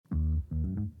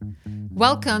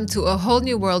Welcome to A Whole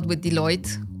New World with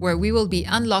Deloitte, where we will be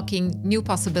unlocking new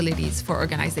possibilities for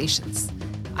organizations.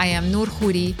 I am Noor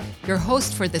Khouri, your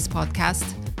host for this podcast.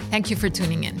 Thank you for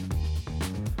tuning in.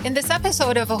 In this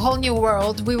episode of A Whole New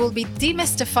World, we will be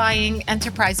demystifying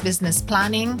enterprise business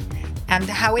planning and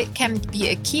how it can be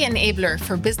a key enabler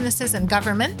for businesses and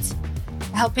government,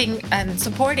 helping and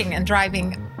supporting and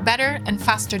driving better and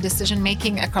faster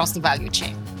decision-making across the value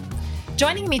chain.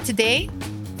 Joining me today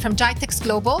from GITEX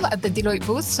Global at the Deloitte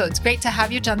booth, so it's great to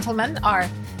have you gentlemen, are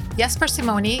Jesper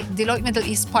Simony, Deloitte Middle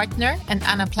East Partner and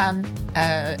Anaplan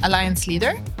Alliance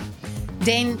Leader,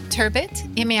 Dayne Turbitt,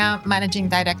 EMEA Managing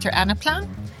Director, Anaplan,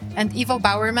 and Ivo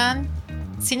Bauermann,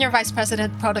 Senior Vice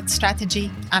President, Product Strategy,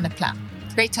 Anaplan.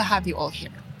 Great to have you all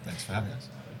here. Thanks for having us.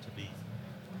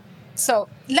 So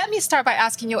let me start by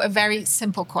asking you a very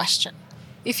simple question.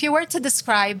 If you were to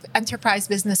describe enterprise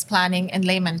business planning in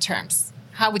layman terms,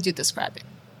 how would you describe it?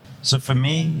 So for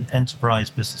me,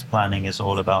 enterprise business planning is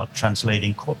all about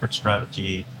translating corporate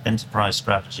strategy, enterprise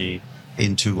strategy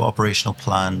into operational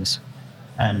plans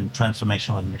and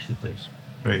transformational initiatives.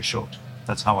 Very short.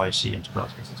 That's how I see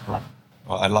enterprise business planning.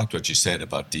 Well, I liked what you said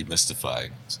about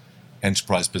demystifying.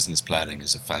 Enterprise business planning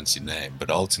is a fancy name, but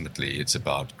ultimately it's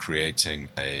about creating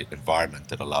an environment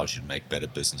that allows you to make better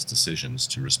business decisions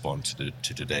to respond to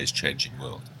today's changing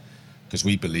world. Because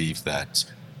we believe that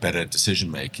better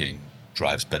decision-making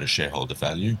drives better shareholder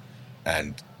value,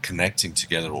 and connecting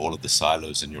together all of the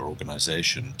silos in your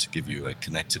organization to give you a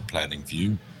connected planning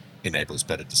view enables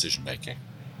better decision-making,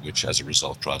 which as a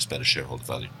result drives better shareholder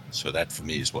value. So that for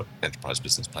me is what enterprise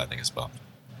business planning is about.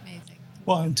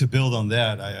 Well, and to build on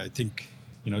that, I think,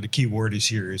 the key word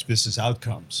is business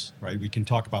outcomes, right? We can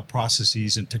talk about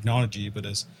processes and technology, but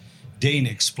as Dayne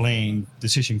explained,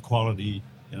 decision quality,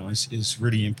 is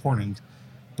really important.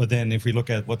 But then if we look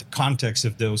at what the context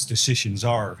of those decisions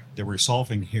are that we're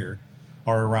solving here,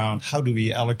 are around how do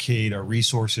we allocate our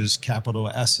resources, capital,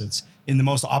 assets in the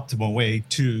most optimal way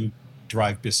to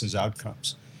drive business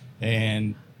outcomes.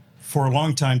 And for a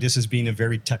long time, this has been a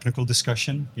very technical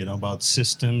discussion, about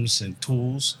systems and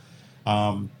tools.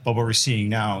 But what we're seeing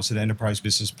now is that enterprise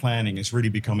business planning is really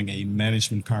becoming a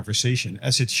management conversation,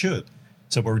 as it should.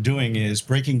 So what we're doing is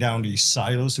breaking down these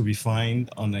silos that we find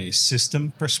on a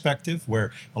system perspective,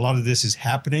 where a lot of this is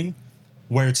happening,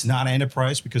 where it's not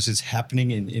enterprise because it's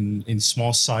happening in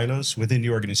small silos within the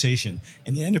organization.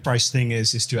 And the enterprise thing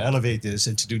is to elevate this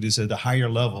and to do this at a higher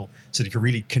level so that you're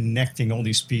really connecting all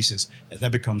these pieces, and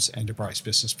that becomes enterprise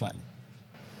business planning.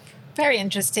 Very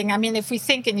interesting. I mean, if we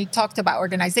think, and you talked about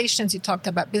organizations, you talked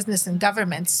about business and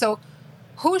government. So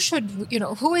who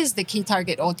is the key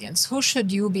target audience? Who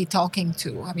should you be talking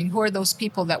to? I mean, who are those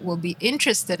people that will be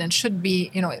interested and should be,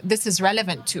 this is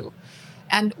relevant to?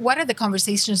 And what are the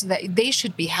conversations that they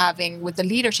should be having with the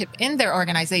leadership in their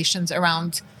organizations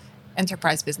around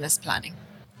enterprise business planning?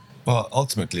 Well,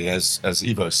 ultimately, as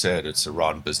Ivo said, it's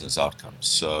around business outcomes.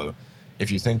 So if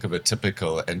you think of a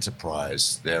typical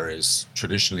enterprise, there is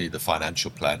traditionally the financial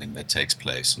planning that takes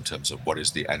place in terms of what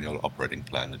is the annual operating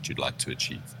plan that you'd like to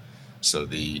achieve. So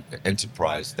the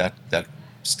enterprise, that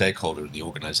stakeholder in the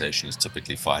organization is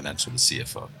typically finance or the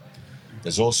CFO.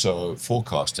 There's also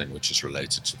forecasting, which is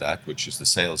related to that, which is the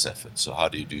sales effort. So how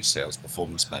do you do sales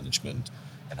performance management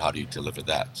and how do you deliver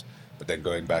that? But then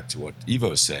going back to what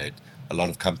Ivo said, a lot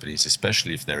of companies,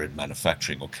 especially if they're in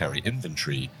manufacturing or carry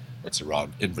inventory, it's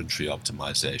around inventory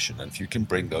optimization. And if you can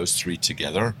bring those three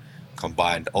together,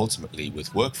 combined ultimately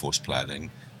with workforce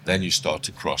planning, then you start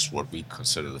to cross what we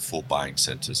consider the four buying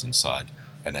centers inside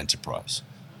an enterprise: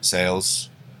 sales,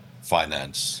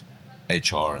 finance,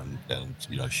 HR and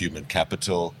human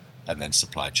capital, and then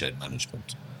supply chain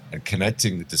management. And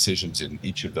connecting the decisions in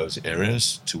each of those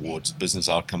areas towards business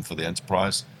outcome for the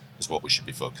enterprise is what we should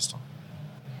be focused on.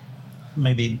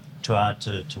 Maybe to add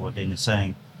to what Dayne is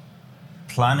saying,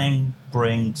 planning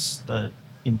brings the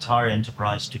entire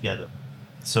enterprise together.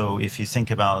 So if you think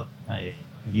about a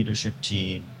leadership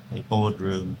team, a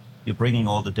boardroom, you're bringing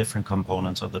all the different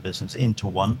components of the business into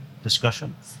one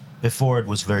discussion. Before it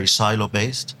was very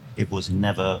silo-based. It was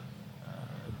never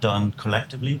done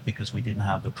collectively because we didn't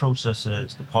have the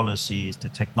processes, the policies, the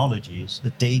technologies, the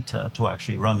data to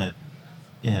actually run it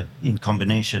in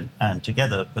combination and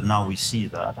together. But now we see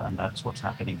that, and that's what's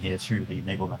happening here through the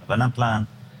enablement of Anaplan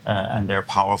and their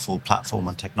powerful platform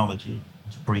and technology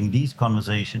to bring these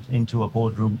conversations into a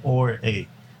boardroom or a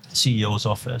CEO's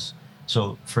office.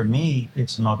 So for me,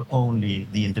 it's not only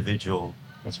the individual,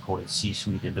 let's call it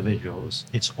C-suite individuals,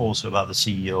 it's also about the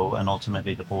CEO and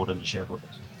ultimately the board and the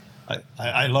shareholders.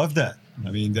 I love that.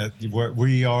 I mean, that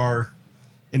we are,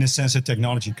 in a sense, a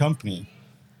technology company,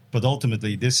 but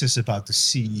ultimately this is about the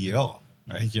CEO.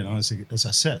 right? As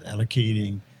I said,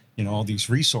 allocating, all these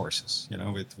resources,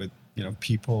 with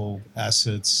people,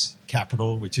 assets,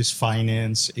 capital, which is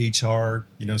finance, HR,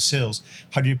 sales.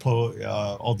 How do you pull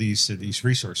all these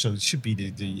resources? So it should be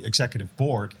the executive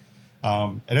board.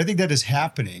 And I think that is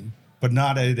happening, but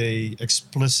not at a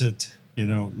explicit,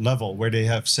 level where they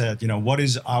have said, what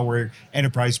is our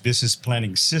enterprise business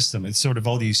planning system? It's sort of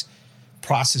all these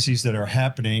processes that are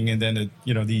happening, and then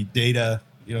the data,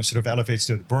 sort of elevates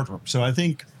to the boardroom. So I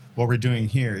think what we're doing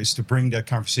here is to bring that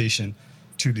conversation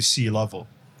to the C level.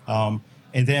 And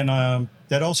then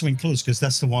that also includes, because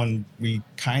that's the one we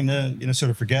kind of, sort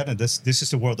of forget, and this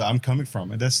is the world that I'm coming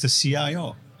from, and that's the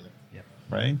CIO.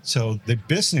 Right? So the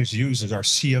business users are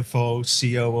CFO,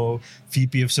 COO,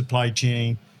 VP of supply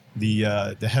chain, the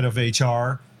head of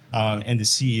HR, and the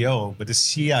CEO. But the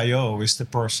CIO is the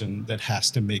person that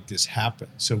has to make this happen.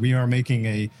 So we are making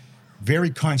a very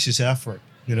conscious effort,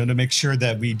 to make sure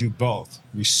that we do both.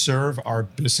 We serve our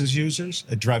business users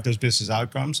and drive those business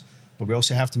outcomes, but we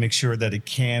also have to make sure that it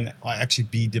can actually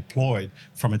be deployed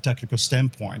from a technical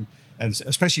standpoint. And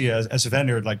especially as a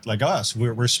vendor like us,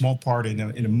 we're a small part in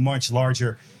a much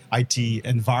larger IT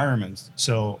environment.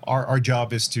 So our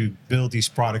job is to build these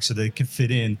products so they can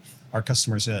fit in our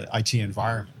customers' IT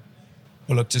environment.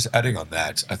 Well, look, just adding on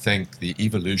that, I think the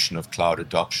evolution of cloud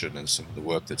adoption and some of the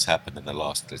work that's happened in the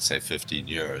last, let's say, 15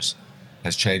 years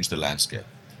has changed the landscape.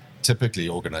 Typically,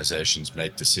 organizations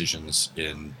make decisions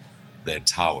in their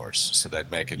towers. So they'd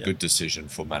make a good decision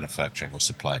for manufacturing or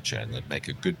supply chain. They'd make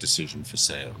a good decision for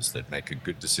sales. They'd make a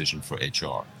good decision for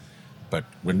HR. But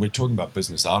when we're talking about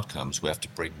business outcomes, we have to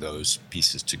bring those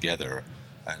pieces together.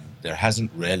 And there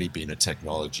hasn't really been a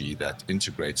technology that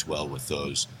integrates well with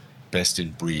those best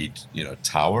in breed,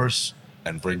 towers,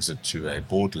 and brings it to a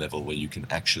board level where you can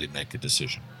actually make a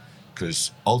decision.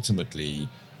 Because ultimately,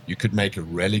 you could make a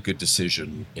really good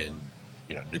decision in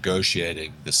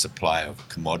negotiating the supply of a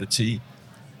commodity.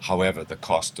 However, the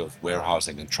cost of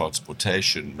warehousing and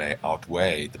transportation may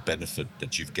outweigh the benefit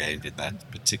that you've gained in that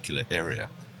particular area.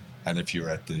 And if you're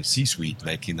at the C-suite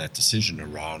making that decision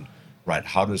around, right,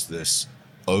 how does this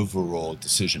overall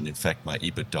decision affect my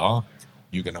EBITDA,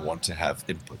 you're going to want to have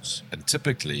inputs. And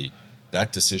typically,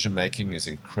 that decision making is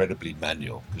incredibly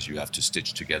manual because you have to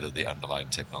stitch together the underlying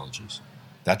technologies.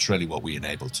 That's really what we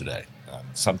enable today.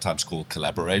 Sometimes called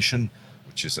collaboration,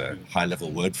 which is a high-level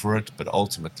word for it, but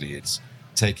ultimately it's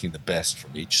taking the best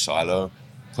from each silo,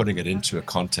 putting it into a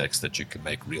context that you can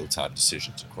make real-time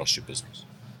decisions across your business.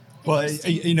 Well,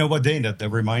 you know what, Dayne, that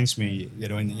reminds me,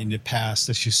 in the past,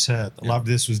 as you said, a lot of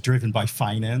this was driven by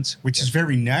finance, which is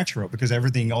very natural because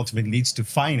everything ultimately leads to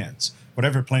finance.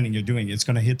 Whatever planning you're doing, it's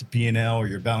going to hit the P&L or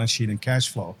your balance sheet and cash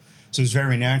flow. So it's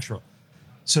very natural.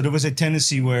 So there was a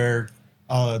tendency where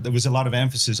there was a lot of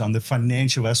emphasis on the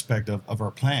financial aspect of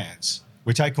our plans,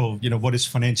 which I call, what is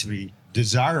financially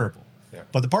desirable. Yeah.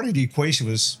 But the part of the equation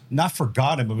was not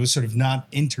forgotten, but was sort of not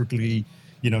integrally,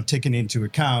 taken into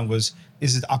account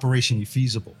is it operationally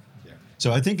feasible? Yeah.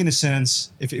 So I think in a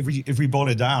sense, if we boil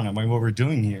it down, what we're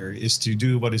doing here is to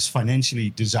do what is financially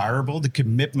desirable, the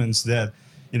commitments that,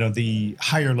 the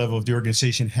higher level of the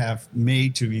organization have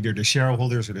made to either the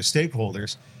shareholders or the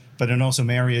stakeholders, but then also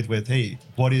marry it with, hey,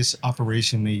 what is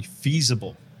operationally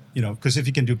feasible? Because if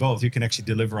you can do both, you can actually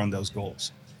deliver on those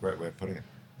goals. Great way of putting it.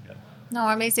 Yeah. No,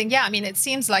 amazing. Yeah, it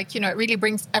seems like, it really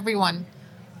brings everyone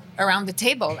around the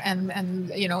table and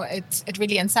it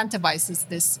really incentivizes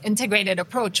this integrated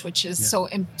approach, which is so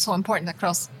important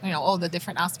across, all the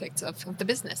different aspects of the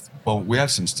business. Well, we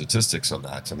have some statistics on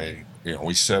that.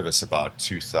 We service about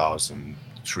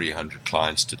 2,300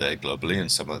 clients today globally,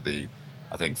 and some of the,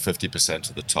 I think 50%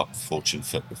 of the top Fortune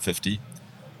 50.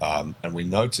 And we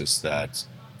notice that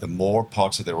the more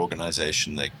parts of their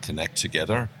organization they connect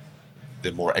together,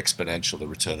 the more exponential the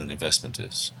return on investment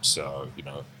is. So,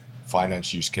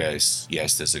 finance use case,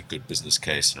 yes, there's a good business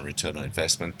case and a return on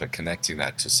investment, but connecting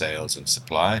that to sales and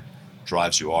supply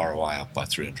drives your ROI up by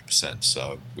 300%.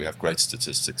 So we have great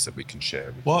statistics that we can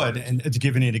share. Well, and to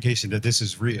give an indication that this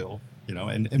is real,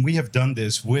 and we have done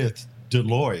this with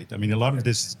Deloitte. A lot of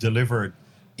this is delivered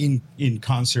in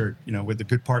concert, with a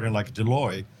good partner like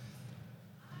Deloitte.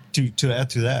 To add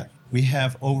to that, we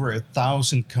have over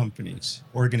 1,000 companies,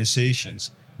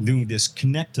 organizations doing this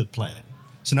connected planning.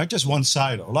 So not just one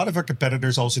silo. A lot of our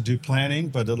competitors also do planning,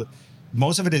 but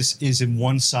most of it is in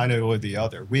one silo or the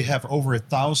other. We have over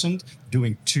 1,000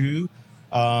 doing two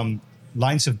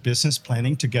lines of business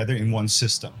planning together in one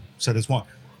system. So there's one.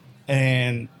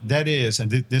 And that is, and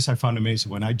this I found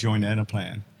amazing when I joined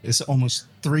Anaplan, it's almost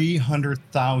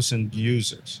 300,000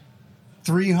 users.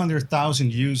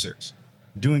 300,000 users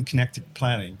doing connected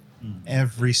planning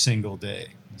every single day.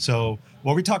 So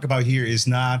what we talk about here is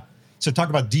not, so talk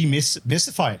about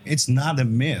demystifying. It's not a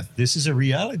myth. This is a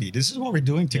reality. This is what we're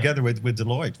doing together with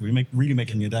Deloitte. We're really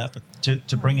making it happen.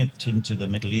 To bring it into the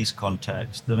Middle East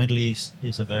context, the Middle East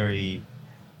is a very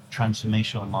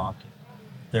transformational market.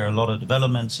 There are a lot of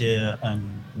developments here,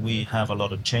 and we have a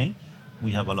lot of change.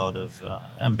 We have a lot of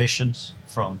ambitions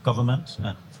from government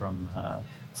and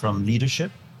from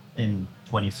leadership in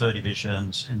 2030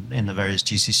 visions in the various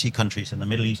GCC countries and the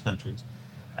Middle East countries.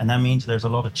 And that means there's a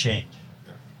lot of change.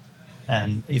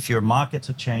 And if your markets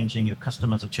are changing, your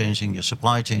customers are changing, your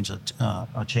supply chains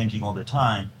are changing all the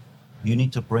time, you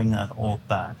need to bring that all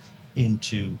back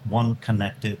into one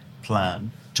connected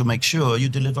plan to make sure you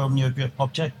deliver on your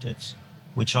objectives,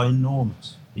 which are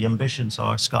enormous. The ambitions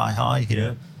are sky high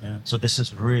here. Yeah. So this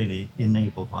is really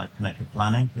enabled by connected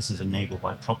planning. This is enabled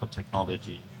by proper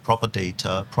technology, proper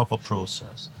data, proper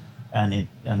process, and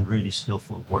really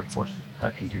skillful workforce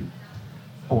that can do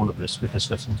all of this with this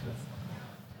system.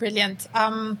 Brilliant.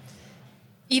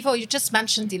 Ivo, you just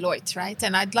mentioned Deloitte, right?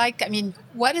 And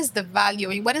what is the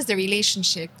value, what is the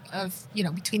relationship of,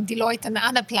 between Deloitte and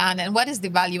Anaplan, and what is the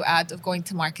value add of going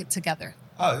to market together?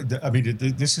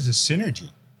 This is a synergy.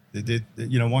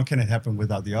 One cannot happen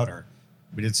without the other.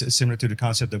 But it's similar to the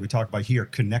concept that we talk about here,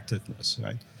 connectedness,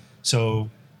 right? So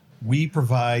we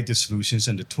provide the solutions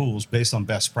and the tools based on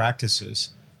best practices,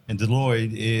 and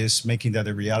Deloitte is making that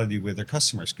a reality with their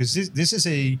customers. Because this is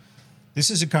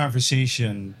a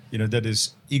conversation, that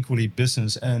is equally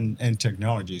business and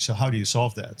technology. So how do you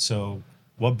solve that? So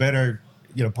what better,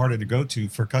 part of the go-to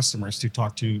for customers to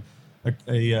talk to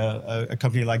a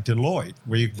company like Deloitte,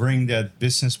 where you bring that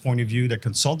business point of view, that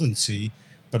consultancy,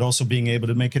 but also being able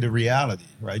to make it a reality,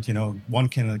 right? One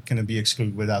cannot be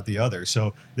excluded without the other.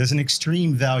 So there's an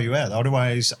extreme value add.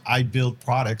 Otherwise, I build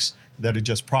products that are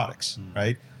just products,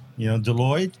 right?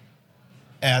 Deloitte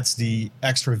adds the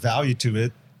extra value to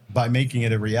it by making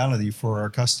it a reality for our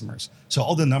customers. So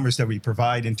all the numbers that we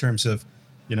provide in terms of,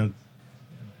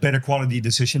 better quality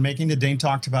decision making that Dayne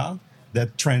talked about,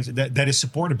 that is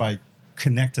supported by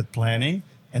connected planning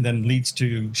and then leads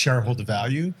to shareholder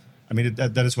value.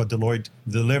 That is what Deloitte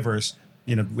delivers,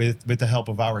 with the help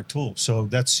of our tools. So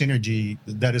that synergy,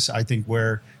 that is, I think,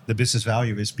 where the business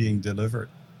value is being delivered.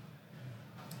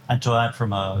 And to add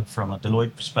from a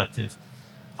Deloitte perspective,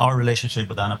 our relationship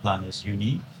with Anaplan is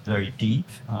unique, very deep.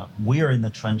 We are in the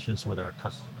trenches with our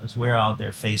customers. We're out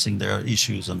there facing their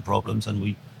issues and problems, and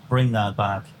we bring that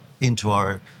back into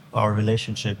our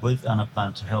relationship with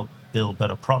Anaplan to help build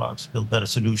better products, build better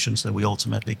solutions that we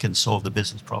ultimately can solve the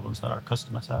business problems that our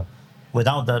customers have.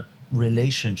 Without that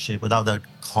relationship, without that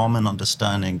common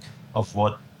understanding of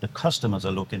what the customers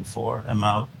are looking for,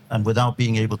 and without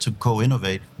being able to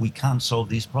co-innovate, we can't solve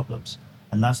these problems.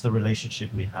 And that's the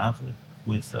relationship we have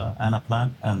with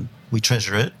Anaplan, and we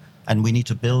treasure it, and we need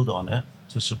to build on it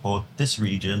to support this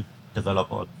region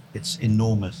develop its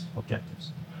enormous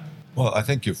objectives. Well, I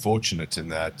think you're fortunate in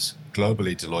that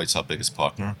globally, Deloitte's our biggest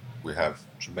partner. We have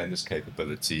tremendous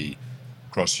capability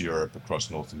across Europe, across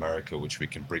North America, which we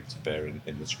can bring to bear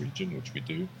in this region, which we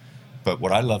do. But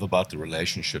what I love about the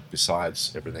relationship,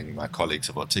 besides everything my colleagues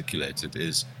have articulated,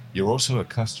 is you're also a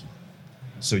customer.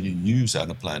 So you use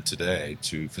Anaplan today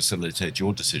to facilitate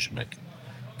your decision making.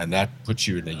 And that puts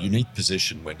you in a unique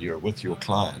position when you're with your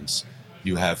clients.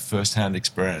 You have firsthand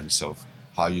experience of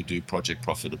how you do project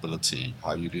profitability,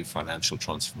 how you do financial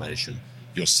transformation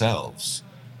yourselves,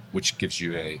 which gives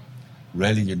you a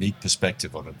really unique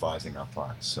perspective on advising our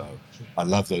clients. So I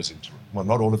love those,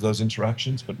 not all of those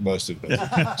interactions, but most of those.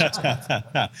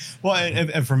 Well,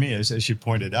 and for me, as you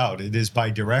pointed out, it is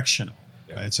bi-directional.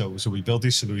 Yeah. Right? So we build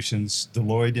these solutions,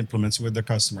 Deloitte implements it with their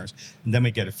customers, and then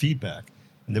we get a feedback.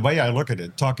 And the way I look at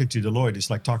it, talking to Deloitte is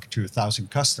like talking to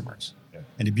 1,000 customers. Yeah.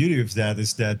 And the beauty of that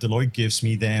is that Deloitte gives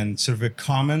me then sort of a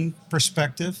common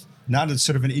perspective, not a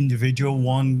sort of an individual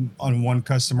one-on-one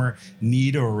customer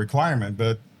need or requirement,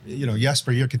 but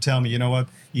Jesper, you could tell me,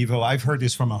 Ivo, I've heard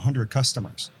this from 100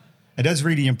 customers. And that's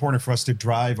really important for us to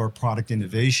drive our product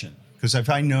innovation. Because if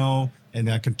I know and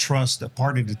I can trust a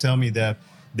partner to tell me that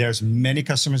there's many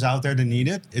customers out there that need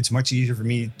it, it's much easier for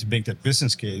me to make that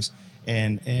business case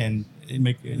and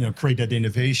make create that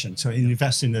innovation. So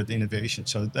invest in that innovation.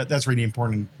 So that's really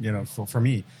important, for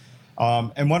me.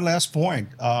 And one last point,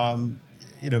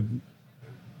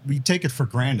 we take it for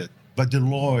granted, but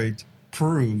Deloitte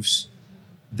proves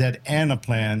that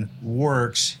Anaplan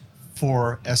works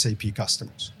for SAP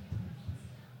customers.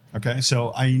 Okay,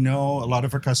 so I know a lot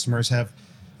of our customers have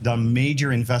done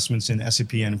major investments in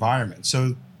SAP environments.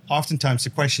 So oftentimes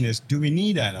the question is, do we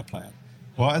need Anaplan?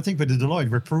 Well, I think with the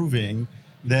Deloitte, we're proving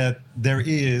that there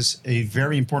is a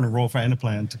very important role for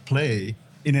Anaplan to play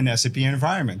in an SAP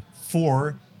environment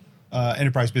for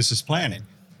enterprise business planning.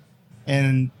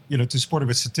 And, to support it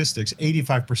with statistics,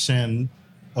 85%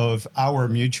 of our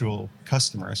mutual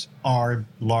customers are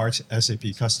large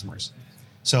SAP customers.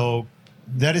 So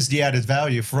that is the added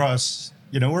value for us.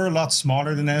 We're a lot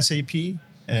smaller than SAP,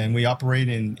 and we operate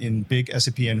in big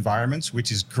SAP environments,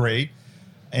 which is great.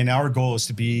 And our goal is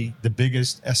to be the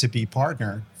biggest SAP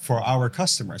partner for our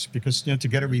customers, because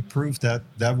together we prove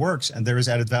that works and there is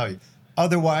added value.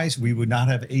 Otherwise, we would not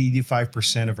have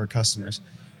 85% of our customers,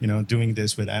 doing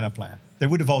this with Anaplan. They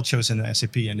would have all chosen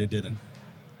SAP, and they didn't.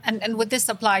 And would this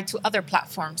apply to other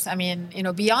platforms? I mean,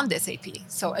 beyond SAP,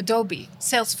 so Adobe,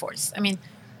 Salesforce. I mean,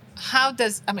 how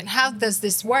does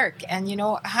this work? And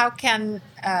how can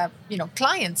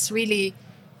clients really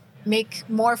make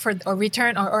more or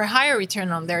return or higher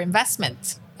return on their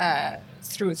investment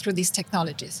through these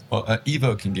technologies? Well,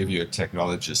 Ivo can give you a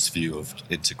technologist's view of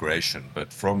integration,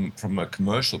 but from a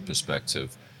commercial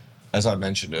perspective, as I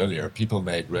mentioned earlier, people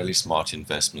made really smart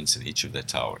investments in each of their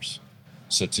towers.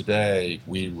 So today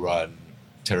we run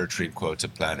territory and quota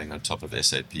planning on top of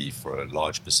SAP for a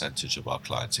large percentage of our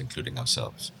clients, including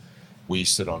ourselves. We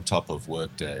sit on top of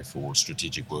Workday for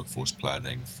strategic workforce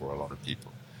planning for a lot of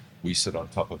people. We sit on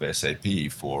top of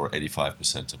SAP for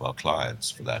 85% of our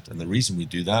clients for that. And the reason we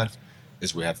do that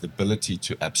is we have the ability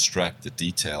to abstract the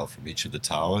detail from each of the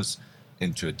towers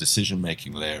into a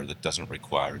decision-making layer that doesn't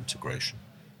require integration,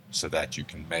 so that you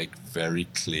can make very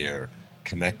clear,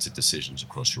 connected decisions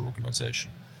across your organization.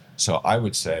 So I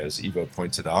would say, as Ivo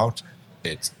pointed out,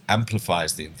 it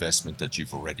amplifies the investment that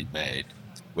you've already made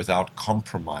without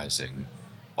compromising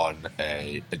on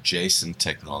a adjacent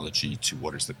technology to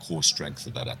what is the core strength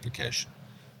of that application.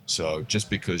 So just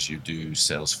because you do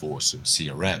Salesforce and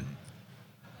CRM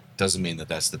doesn't mean that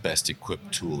that's the best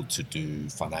equipped tool to do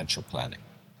financial planning.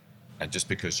 And just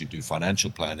because you do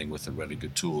financial planning with a really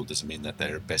good tool doesn't mean that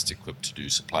they're best equipped to do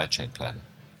supply chain planning.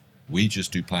 We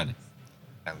just do planning,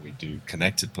 and we do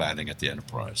connected planning at the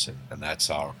enterprise. And that's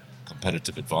our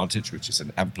competitive advantage, which is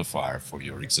an amplifier for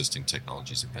your existing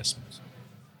technologies investments.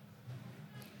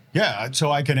 Yeah,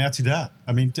 so I can add to that.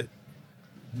 I mean,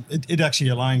 it actually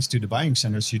aligns to the buying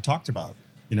centers you talked about.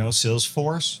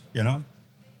 Salesforce,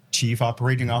 Chief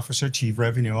Operating Officer, Chief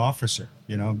Revenue Officer.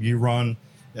 You run,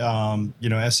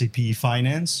 SAP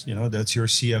Finance, that's your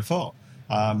CFO.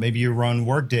 Maybe you run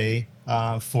Workday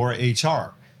for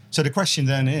HR. So the question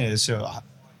then is,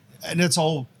 and it's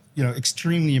all,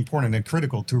 extremely important and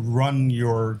critical to run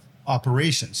your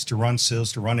operations, to run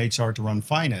sales, to run HR, to run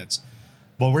finance.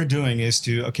 What we're doing is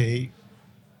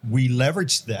we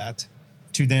leverage that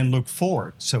to then look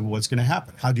forward. So what's going to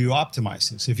happen? How do you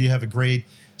optimize this? If you have a great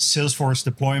Salesforce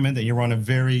deployment and you run a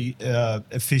very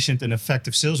efficient and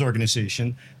effective sales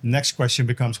organization, the next question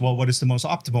becomes, well, what is the most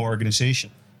optimal organization,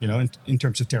 in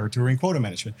terms of territory and quota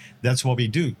management? That's what we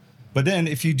do. But then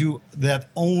if you do that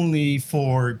only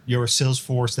for your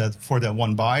Salesforce, for that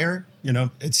one buyer,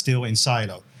 it's still in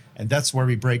silo. And that's where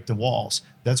we break the walls.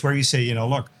 That's where you say,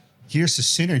 look, here's the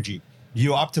synergy.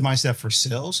 You optimize that for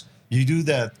sales. You do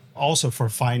that also for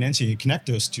finance, and you connect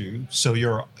those two. So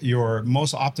your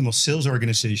most optimal sales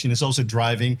organization is also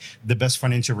driving the best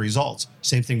financial results.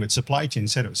 Same thing with supply chain, et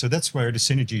cetera. So that's where the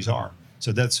synergies are.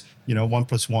 So that's, 1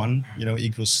 + 1,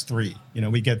 equals 3.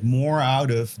 We get more out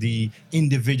of the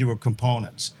individual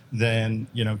components than,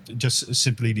 just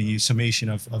simply the summation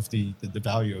of the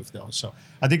value of those. So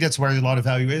I think that's where a lot of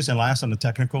value is. And last, on the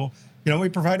technical, we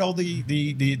provide all the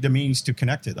means to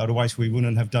connect it. Otherwise, we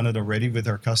wouldn't have done it already with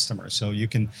our customers. So you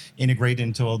can integrate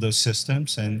into all those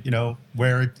systems. And,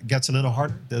 where it gets a little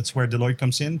hard, that's where Deloitte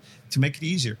comes in to make it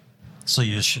easier. So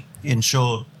you should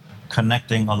ensure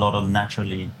connecting a lot of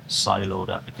naturally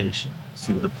siloed applications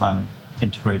through the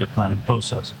integrated planning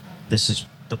process. This is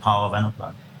the power of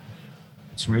Anaplan.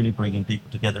 It's really bringing people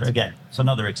together. Again, it's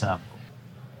another example.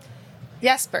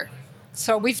 Jesper,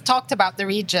 so we've talked about the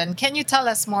region. Can you tell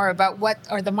us more about what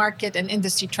are the market and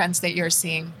industry trends that you're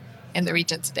seeing in the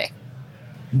region today?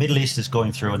 Middle East is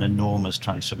going through an enormous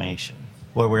transformation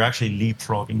where we're actually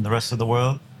leapfrogging the rest of the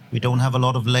world. We don't have a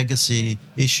lot of legacy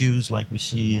issues like we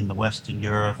see in the Western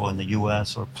Europe or in the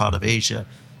US or part of Asia.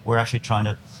 We're actually trying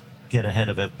to get ahead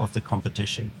of the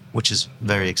competition, which is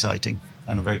very exciting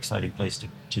and a very exciting place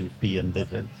to be and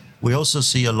live in. We also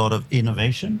see a lot of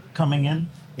innovation coming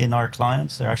in our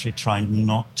clients. They're actually trying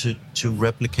not to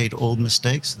replicate old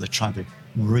mistakes. They're trying to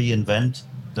reinvent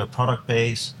their product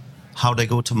base, how they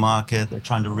go to market. They're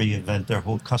trying to reinvent their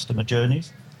whole customer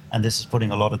journeys. And this is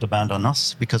putting a lot of demand on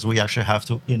us because we actually have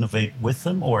to innovate with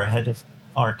them or ahead of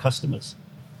our customers.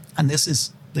 And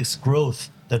this growth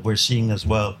that we're seeing as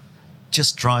well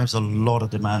just drives a lot of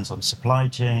demands on supply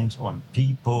chains, on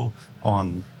people,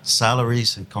 on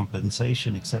salaries and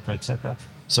compensation, et cetera, et cetera.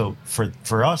 So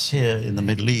for us here in the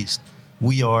Middle East,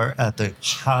 we are at the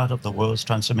heart of the world's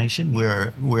transformation.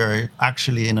 We're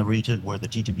actually in a region where the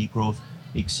GDP growth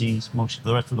exceeds most of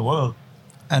the rest of the world.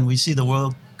 And we see the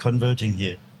world converging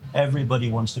here.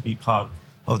 Everybody wants to be part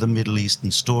of the Middle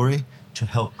Eastern story to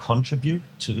help contribute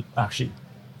to actually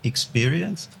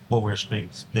experience what we're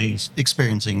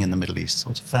experiencing in the Middle East. So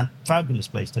it's a fabulous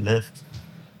place to live.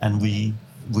 And we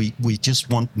just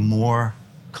want more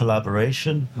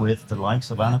collaboration with the likes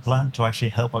of Anaplan to actually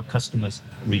help our customers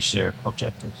reach their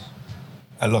objectives.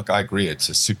 And look, I agree. It's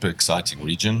a super exciting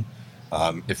region.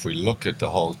 If we look at the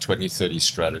whole 2030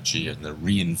 strategy and the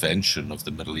reinvention of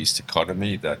the Middle East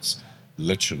economy, that's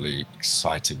literally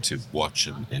exciting to watch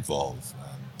and evolve.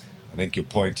 I think your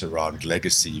point around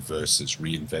legacy versus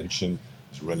reinvention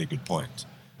is a really good point.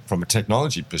 From a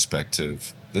technology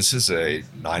perspective, this is a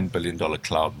 $9 billion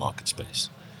cloud market space,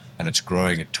 and it's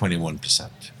growing at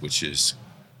 21%, which is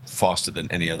faster than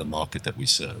any other market that we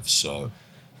serve. So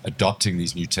adopting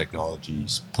these new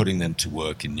technologies, putting them to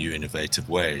work in new innovative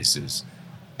ways is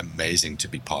amazing to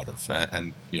be part of.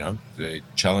 And the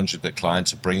challenge that the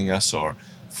clients are bringing us are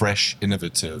fresh,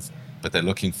 innovative, but they're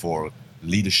looking for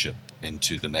leadership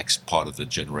into the next part of the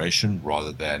generation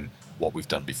rather than what we've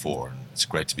done before. And it's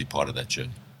great to be part of that journey.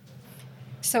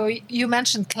 So you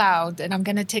mentioned cloud, and I'm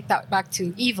going to take that back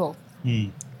to Ivo.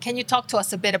 Can you talk to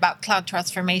us a bit about cloud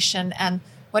transformation and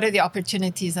what are the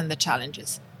opportunities and the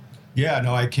challenges? Yeah,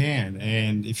 no, I can.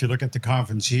 And if you look at the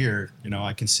conference here,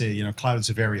 I can say, cloud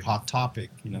is a very hot topic,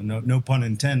 no pun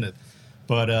intended.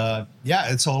 But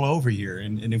it's all over here.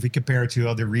 And if we compare it to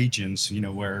other regions,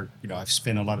 where, I've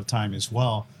spent a lot of time as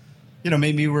well,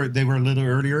 maybe they were a little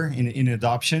earlier in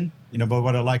adoption, but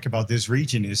what I like about this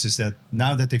region is that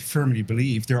now that they firmly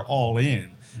believe, they're all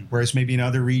in. Whereas maybe in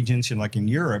other regions, like in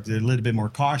Europe, they're a little bit more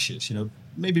cautious,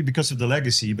 maybe because of the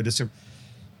legacy, but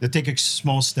they take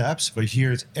small steps, but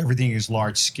here everything is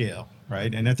large scale,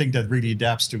 right? And I think that really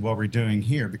adapts to what we're doing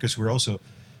here because we're also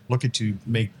looking to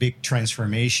make big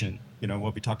transformation,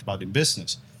 what we talked about in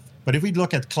business. But if we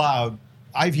look at cloud,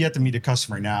 I've yet to meet a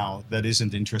customer now that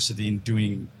isn't interested in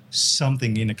doing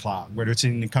something in the cloud, whether it's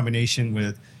in combination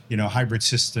with, hybrid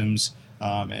systems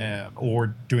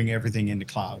or doing everything in the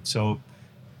cloud. So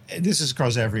this is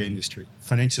across every industry,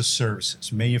 financial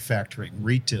services, manufacturing,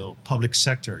 retail, public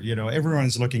sector. Everyone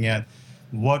is looking at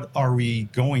what are we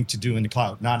going to do in the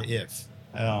cloud, not if.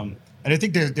 And I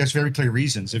think there's very clear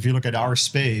reasons. If you look at our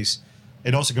space,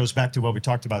 it also goes back to what we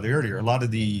talked about earlier. A lot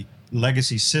of the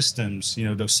legacy systems,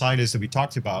 those silos that we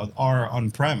talked about are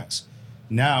on-premise.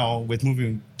 Now, with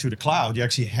moving to the cloud, you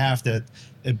actually have that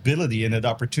ability and that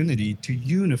opportunity to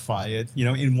unify it,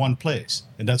 in one place.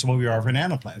 And that's what we are for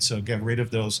Anaplan. So get rid of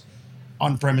those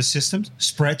on-premise systems,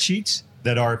 spreadsheets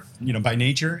that are, by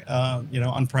nature,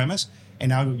 on-premise, and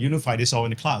now unify this all in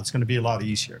the cloud. It's going to be a lot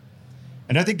easier.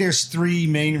 And I think there's three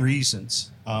main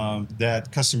reasons that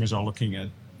customers are looking at,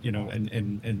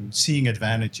 and seeing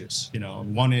advantages.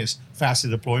 One is faster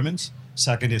deployments.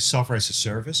 Second is software as a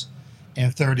service.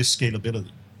 And third is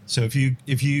scalability. So if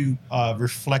you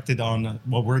reflected on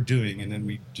what we're doing, and then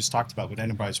we just talked about with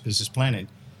enterprise business planning,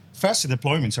 faster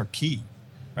deployments are key,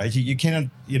 right? You cannot,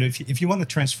 if you want to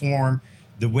transform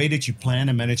the way that you plan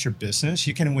and manage your business,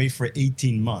 you can't wait for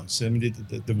 18 months. I mean,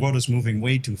 the world is moving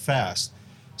way too fast.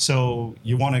 So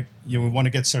you want to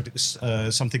get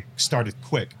something started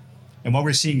quick. And what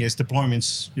we're seeing is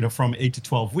deployments, from 8 to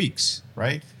 12 weeks,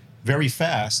 right? Very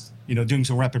fast, doing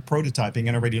some rapid prototyping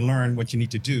and already learn what you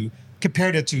need to do.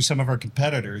 Compare that to some of our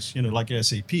competitors, like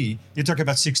SAP, you're talking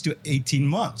about 6 to 18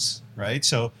 months, right?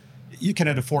 So you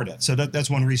cannot afford that. So that's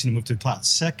one reason to move to the cloud.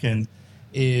 Second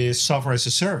is software as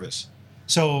a service.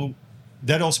 So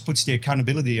that also puts the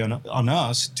accountability on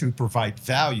us to provide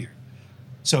value.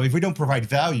 So if we don't provide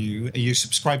value and you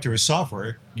subscribe to our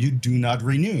software, you do not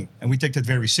renew. And we take that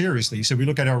very seriously. So we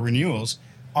look at our renewals.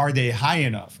 Are they high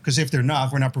enough? Because if they're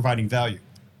not, we're not providing value.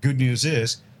 Good news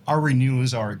is our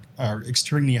renewals are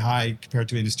extremely high compared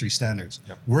to industry standards.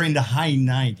 Yep. We're in the high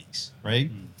 90s, right?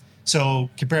 So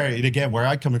compare it again, where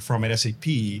I'm coming from at SAP,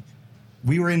 we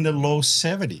were in the low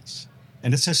 70s.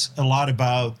 And it says a lot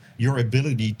about your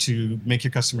ability to make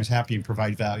your customers happy and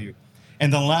provide value.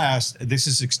 And then last, this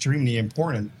is extremely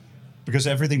important because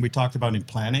everything we talked about in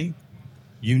planning,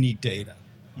 you need data.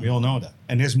 We all know that.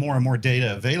 And there's more and more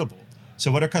data available.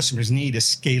 So what our customers need is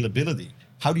scalability.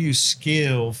 How do you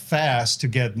scale fast to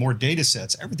get more data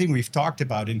sets? Everything we've talked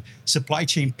about in supply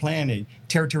chain planning,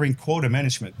 territory and quota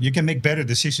management. You can make better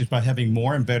decisions by having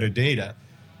more and better data.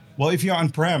 Well, if you're on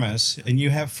premise and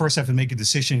you first have to make a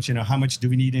decision, how much do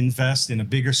we need to invest in a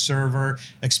bigger server,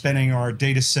 expanding our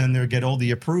data center, get all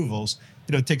the approvals,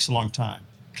 it takes a long time.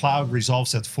 Cloud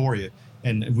resolves that for you.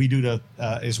 And we do that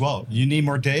as well. You need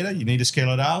more data, you need to scale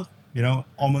it out,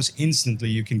 almost instantly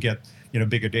you can get,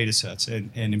 bigger data sets and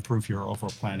improve your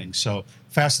overall planning. So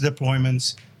faster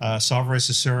deployments, software as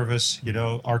a service,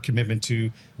 our commitment to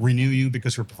renew you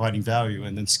because we're providing value,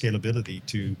 and then scalability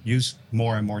to use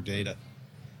more and more data.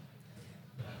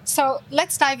 So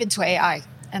let's dive into AI.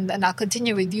 And then I'll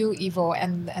continue with you, Ivo,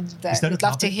 and I'd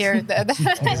love to hear the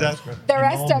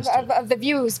rest of the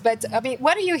views. But I mean,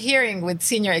 what are you hearing with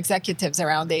senior executives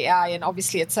around AI? And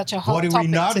obviously, it's such a hot topic today. What are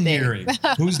we not hearing?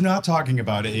 Who's not talking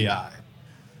about AI?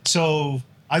 So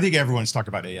I think everyone's talking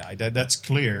about AI. That's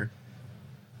clear.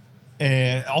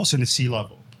 Also in the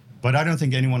C-level. But I don't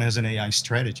think anyone has an AI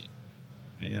strategy.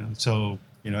 So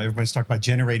everyone's talking about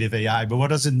generative AI, but what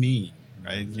does it mean,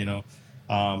 right?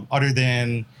 Other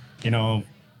than can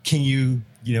you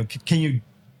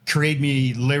create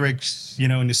me lyrics,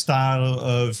 in the style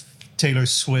of Taylor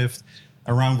Swift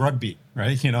around rugby,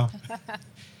 right?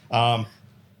 But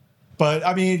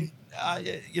I mean,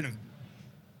 I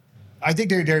think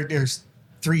there's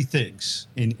three things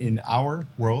in our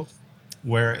world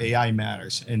where AI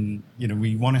matters, and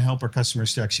we want to help our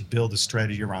customers to actually build a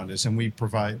strategy around this, and we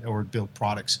provide or build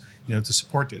products, to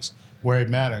support this where it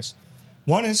matters.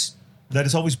 One is that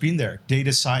it's always been there,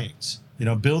 data science.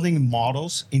 Building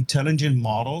models, intelligent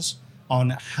models on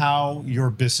how your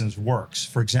business works.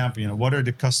 For example, what are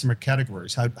the customer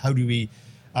categories? How do we,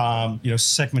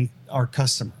 segment our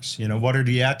customers? What are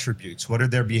the attributes? What are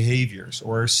their behaviors?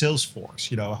 Or our sales force?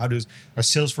 How does our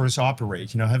sales force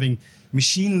operate? Having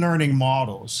machine learning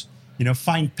models,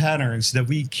 find patterns that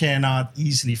we cannot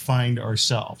easily find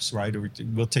ourselves, right? Or it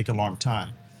will take a long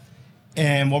time.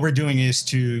 And what we're doing is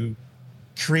to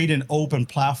create an open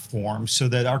platform so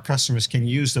that our customers can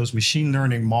use those machine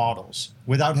learning models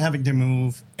without having to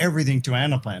move everything to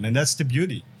Anaplan. And that's the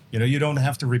beauty. You don't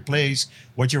have to replace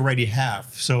what you already have.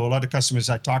 So a lot of customers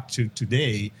I talked to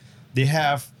today, they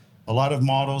have a lot of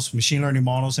models, machine learning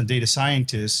models and data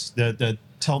scientists that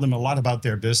tell them a lot about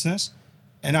their business.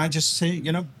 And I just say,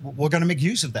 we're going to make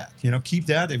use of that. Keep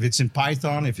that. If it's in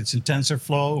Python, if it's in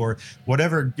TensorFlow or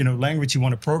whatever, language you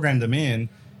want to program them in,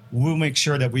 we'll make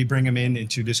sure that we bring them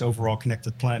into this overall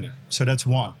connected planning. So that's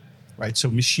one, right? So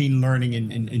machine learning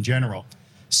in general.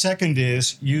 Second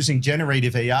is using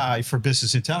generative AI for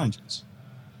business intelligence.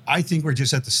 I think we're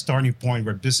just at the starting point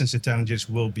where business intelligence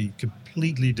will be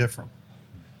completely different.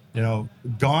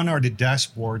 Gone are the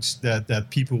dashboards that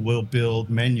people will build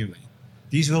manually.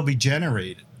 These will be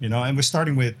generated, and we're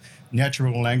starting with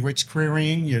natural language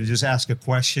querying. Just ask a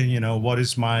question, what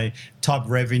is my top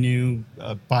revenue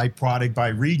by product, by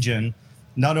region?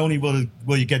 Not only will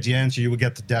you get the answer, you will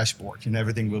get the dashboard, and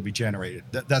everything will be generated.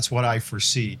 That's what I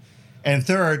foresee. And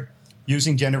third,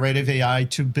 using generative AI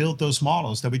to build those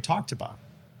models that we talked about,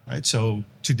 right? So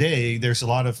today, there's a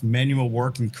lot of manual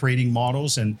work in creating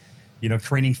models and,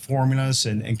 creating formulas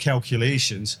and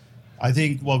calculations. I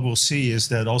think what we'll see is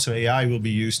that also AI will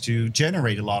be used to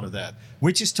generate a lot of that,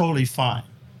 which is totally fine,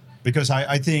 because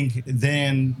I think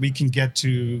then we can get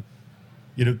to,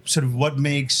 sort of what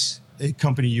makes a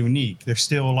company unique. There's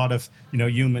still a lot of,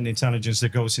 human intelligence that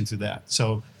goes into that.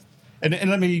 So,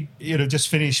 and let me, just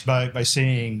finish by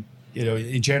saying,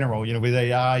 in general, with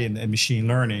AI and machine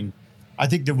learning, I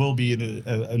think there will be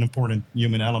an important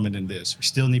human element in this. We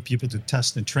still need people to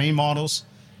test and train models.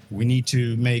 We need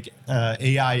to make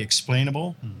AI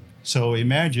explainable. Mm-hmm. So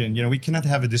imagine, we cannot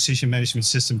have a decision management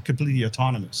system completely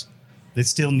autonomous. It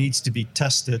still needs to be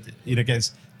tested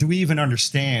against, do we even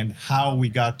understand how we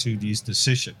got to these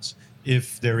decisions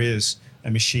if there is a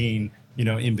machine,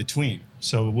 in between?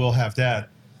 So we'll have that.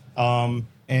 Last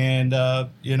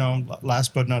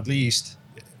but not least,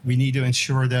 we need to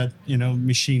ensure that,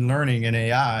 machine learning and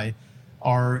AI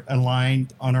are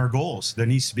aligned on our goals. There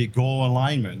needs to be goal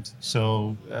alignment.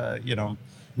 So,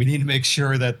 we need to make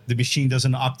sure that the machine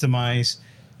doesn't optimize,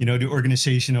 the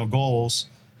organizational goals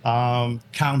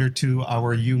counter to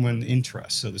our human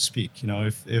interests, so to speak.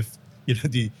 If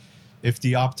the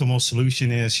optimal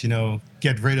solution is,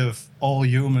 get rid of all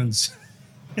humans.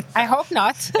 I hope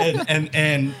not.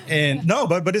 and no,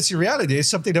 but it's a reality. It's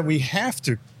something that we have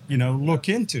to, look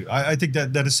into. I think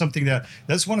that is something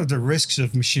that's one of the risks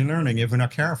of machine learning if we're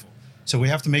not careful. So we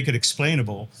have to make it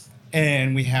explainable,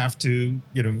 and we have to,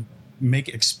 make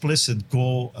explicit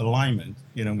goal alignment,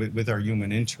 with our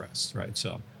human interests, right?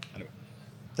 So anyway,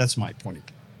 that's my point of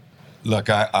view. Look,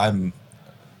 I'm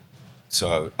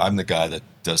the guy that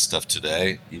does stuff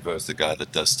today. Ivo's the guy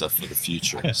that does stuff for the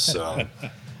future. So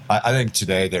I think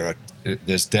today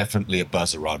there's definitely a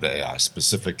buzz around AI,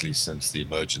 specifically since the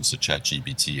emergence of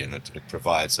ChatGPT, and it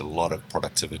provides a lot of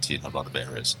productivity in a lot of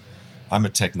areas. I'm a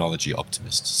technology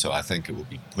optimist, so I think it will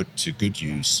be put to good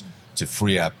use to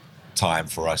free up time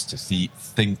for us to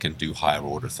think and do higher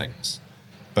order things.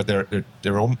 But there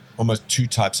are almost two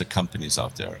types of companies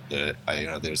out there.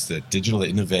 There's the digital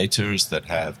innovators that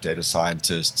have data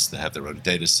scientists, that have their own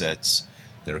data sets,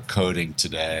 they're coding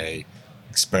today,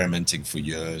 experimenting for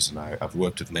years, and I've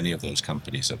worked with many of those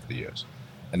companies over the years.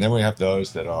 And then we have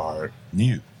those that are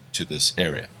new to this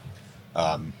area.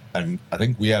 And I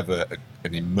think we have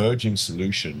an emerging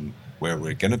solution where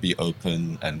we're going to be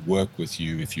open and work with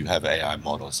you if you have AI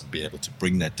models and be able to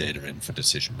bring that data in for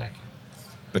decision making.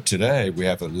 But today we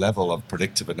have a level of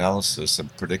predictive analysis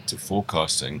and predictive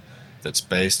forecasting that's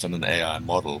based on an AI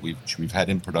model which we've had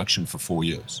in production for 4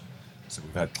 years. So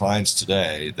we've had clients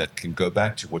today that can go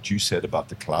back to what you said about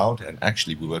the cloud, and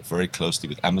actually we work very closely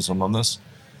with Amazon on this,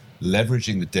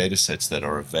 leveraging the data sets that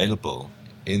are available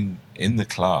in the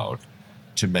cloud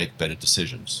to make better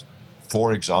decisions.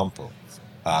 For example,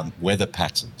 weather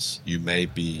patterns. You may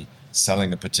be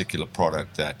selling a particular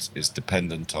product that is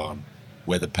dependent on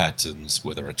weather patterns,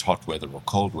 whether it's hot weather or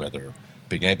cold weather,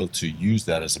 being able to use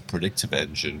that as a predictive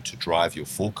engine to drive your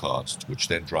forecast, which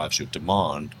then drives your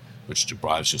demand, which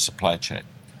drives your supply chain.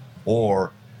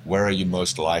 Or where are you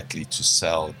most likely to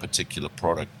sell a particular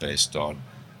product based on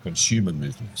consumer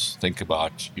movements? Think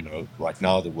about, right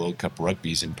now the World Cup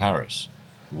rugby is in Paris.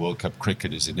 The World Cup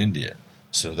cricket is in India.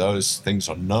 So those things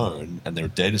are known, and there are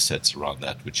data sets around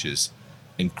that, which is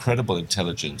incredible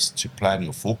intelligence to plan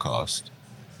your forecast,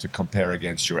 to compare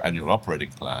against your annual operating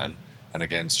plan and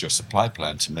against your supply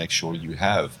plan to make sure you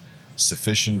have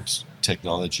sufficient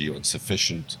technology or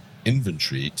sufficient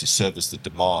inventory to service the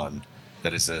demand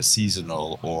that is a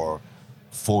seasonal or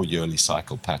 4-yearly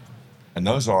cycle pattern. And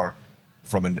those are,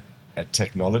 from a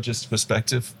technologist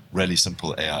perspective, really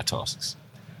simple AI tasks.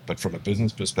 But from a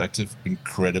business perspective,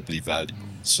 incredibly valuable.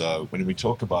 So when we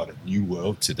talk about a new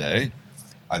world today,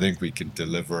 I think we can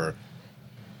deliver,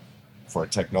 for a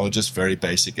technologist, very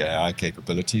basic AI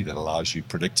capability that allows you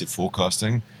predictive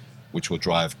forecasting, which will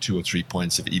drive 2 or 3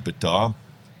 points of EBITDA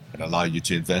and allow you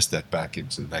to invest that back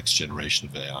into the next generation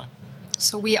of AI.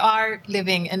 So we are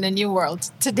living in a new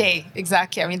world today.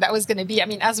 Exactly. I mean, that was going to be,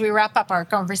 as we wrap up our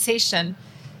conversation,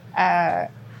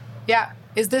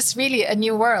 is this really a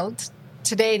new world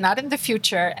today, not in the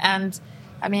future? And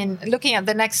looking at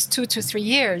the next 2 to 3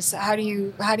 years, how do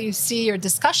you see your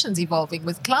discussions evolving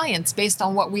with clients based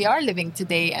on what we are living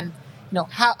today? And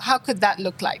how could that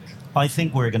look like? I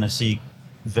think we're going to see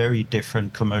very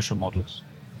different commercial models.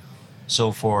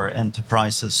 So for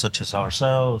enterprises such as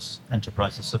ourselves,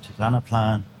 enterprises such as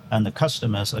Anaplan, and the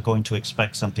customers are going to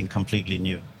expect something completely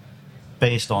new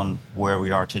based on where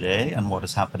we are today and what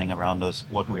is happening around us,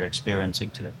 what we're experiencing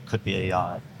today. Could be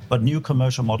AI. But new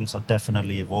commercial models are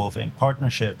definitely evolving.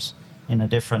 Partnerships in a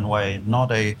different way,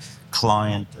 not a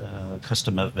client,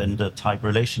 customer, vendor type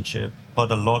relationship,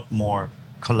 but a lot more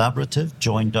collaborative,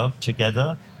 joined up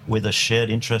together with a shared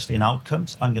interest in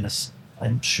outcomes.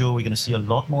 I'm sure we're going to see a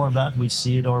lot more of that. We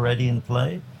see it already in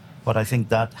play, but I think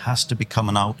that has to become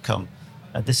an outcome.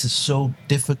 This is so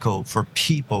difficult for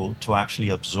people to actually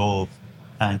absorb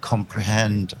and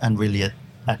comprehend and really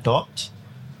adopt.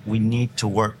 We need to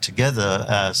work together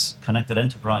as connected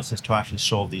enterprises to actually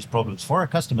solve these problems for our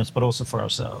customers, but also for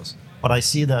ourselves. But I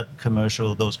see that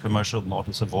those commercial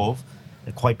models evolve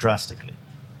quite drastically,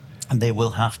 and they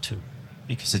will have to,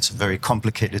 because it's a very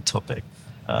complicated topic.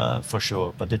 For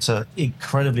sure, but it's an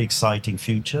incredibly exciting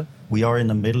future. We are in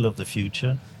the middle of the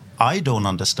future. I don't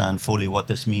understand fully what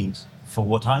this means for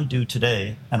what I do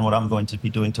today and what I'm going to be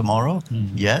doing tomorrow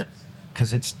yet,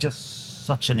 because it's just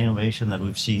such an innovation that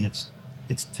we've seen.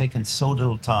 It's taken so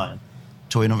little time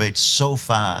to innovate so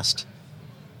fast.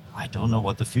 I don't know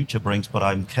what the future brings, but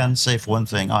I can say for one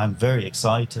thing, I'm very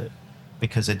excited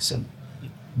because it's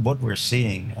what we're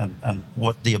seeing and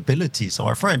what the abilities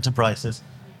are for enterprises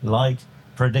like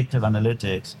predictive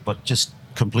analytics, but just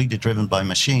completely driven by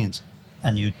machines,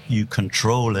 and you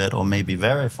control it or maybe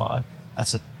verify.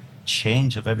 That's a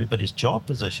change of everybody's job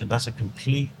position. That's a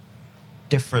complete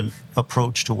different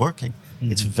approach to working.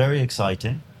 Mm-hmm. It's very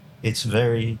exciting. It's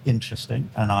very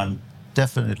interesting, and I'm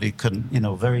definitely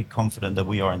very confident that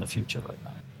we are in the future right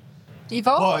now.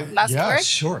 Ivo, last word?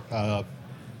 Sure. Are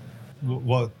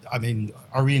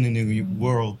we in a new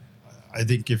world? I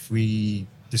think if we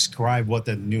describe what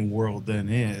that new world then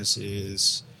is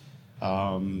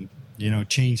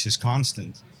change is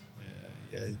constant.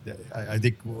 I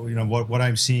think what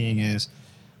I'm seeing is,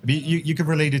 you can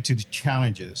relate it to the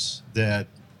challenges that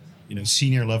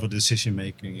senior level decision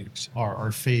making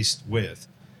are faced with.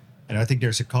 And I think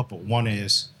there's a couple. One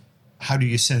is, how do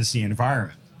you sense the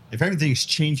environment? If everything's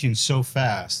changing so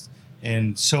fast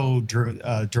and so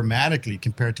dramatically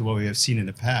compared to what we have seen in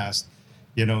the past,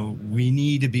 we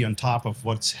need to be on top of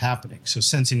what's happening. So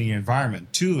sensing the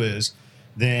environment. Two is,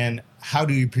 then how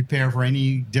do you prepare for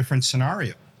any different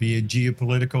scenario, be it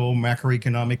geopolitical,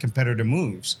 macroeconomic, competitive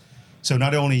moves? So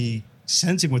not only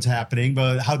sensing what's happening,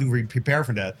 but how do we prepare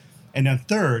for that? And then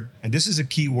third, and this is a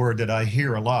key word that I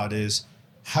hear a lot, is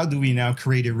how do we now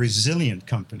create a resilient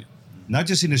company? Not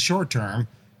just in the short term,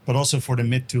 but also for the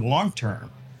mid to long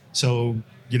term. So,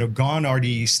 gone are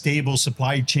the stable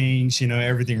supply chains,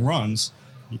 everything runs.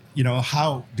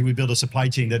 How do we build a supply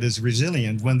chain that is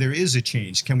resilient when there is a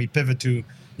change? Can we pivot to,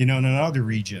 another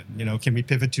region? Can we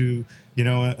pivot to,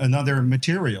 another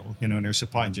material, in their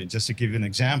supply chain, just to give you an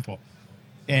example.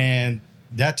 And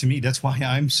that, to me, that's why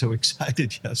I'm so excited,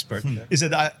 Jesper, is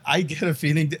that I get a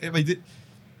feeling that,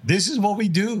 this is what we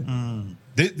do.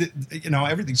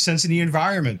 Everything, sensing the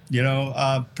environment,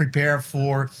 prepare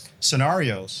for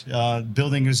scenarios,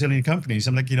 building resilient companies.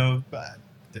 I'm like,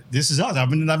 this is us.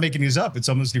 I'm not making this up. It's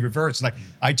almost the reverse. Like,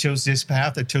 I chose this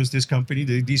path. I chose this company,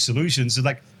 these solutions. It's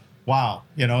like, wow,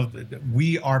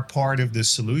 we are part of this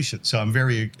solution. So I'm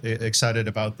very excited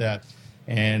about that.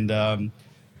 And I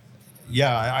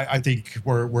think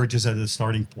we're just at a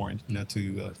starting point,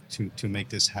 to make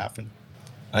this happen.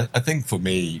 I think for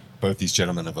me, both these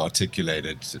gentlemen have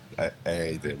articulated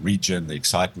the region, the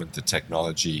excitement, the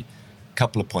technology. A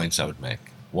couple of points I would make.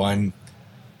 One,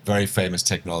 very famous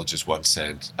technologist once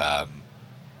said,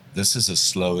 this is as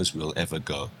slow as we'll ever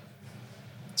go.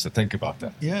 So think about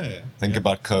that. Think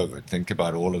about COVID. Think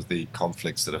about all of the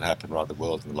conflicts that have happened around the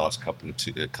world in the last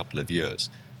couple of years.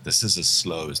 This is as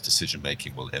slow as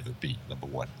decision-making will ever be, number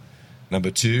one. Number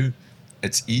two,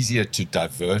 it's easier to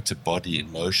divert a body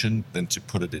in motion than to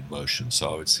put it in motion.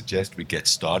 So I would suggest we get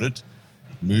started,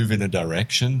 move in a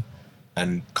direction,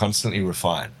 and constantly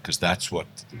refine, because that's what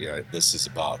this is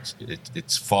about.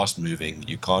 It's fast moving.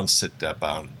 You can't sit down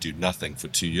and do nothing for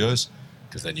 2 years,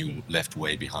 because then you're left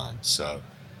way behind. So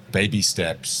baby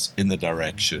steps in the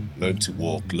direction, learn to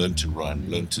walk, learn to run,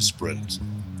 learn to sprint.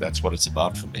 That's what it's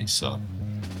about for me. So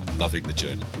I'm loving the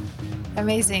journey.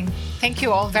 Amazing. Thank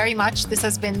you all very much. This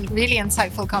has been really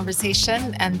insightful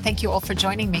conversation, and thank you all for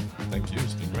joining me. Thank you.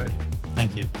 It's been great.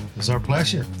 Thank you. It was our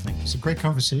pleasure. It's a great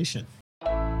conversation.